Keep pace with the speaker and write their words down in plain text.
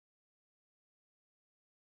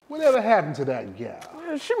Whatever happened to that gal?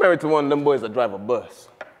 Yeah, she married to one of them boys that drive a bus.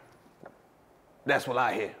 That's what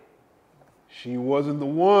I hear. She wasn't the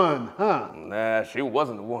one, huh? Nah, she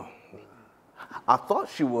wasn't the one. I thought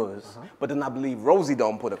she was, but then I believe Rosie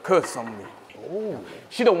don't put a curse on me. Oh.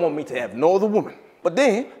 She don't want me to have no other woman. But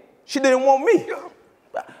then, she didn't want me.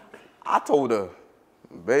 I told her,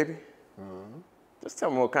 baby, just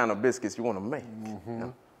tell me what kind of biscuits you want to make. You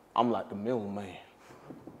know, I'm like the middleman.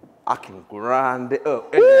 I can grind it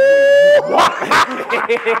up. She knew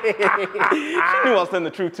I was telling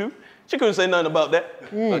the truth too. She couldn't say nothing about that.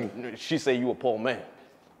 She said you a poor man.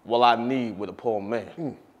 Well, I need with a poor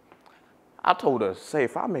man. I told her, say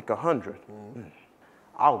if I make 100,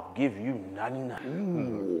 I'll give you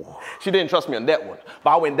 99. She didn't trust me on that one.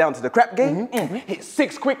 But I went down to the crap game, hit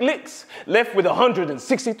 6 quick licks, left with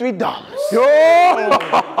 $163.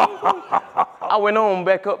 I went on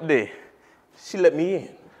back up there. She let me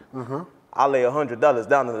in. I lay $100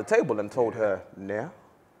 down on the table and told her, now,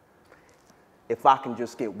 if I can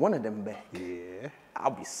just get one of them back,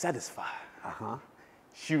 I'll be satisfied.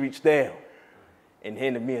 She reached down and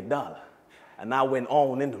handed me $1. And I went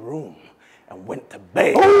on in the room and went to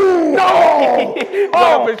bed. Oh,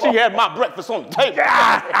 no! But she had my breakfast on the table.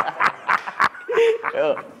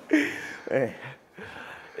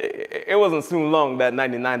 It wasn't soon long that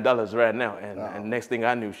 $99 ran out, and next thing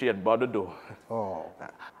I knew, she had barred the door.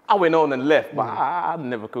 I went on and left, but I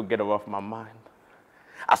never could get her off my mind.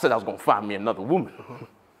 I said I was gonna find me another woman.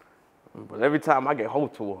 But every time I get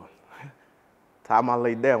hold to her, time I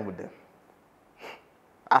lay down with them,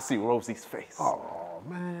 I see Rosie's face. Oh,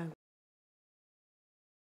 man.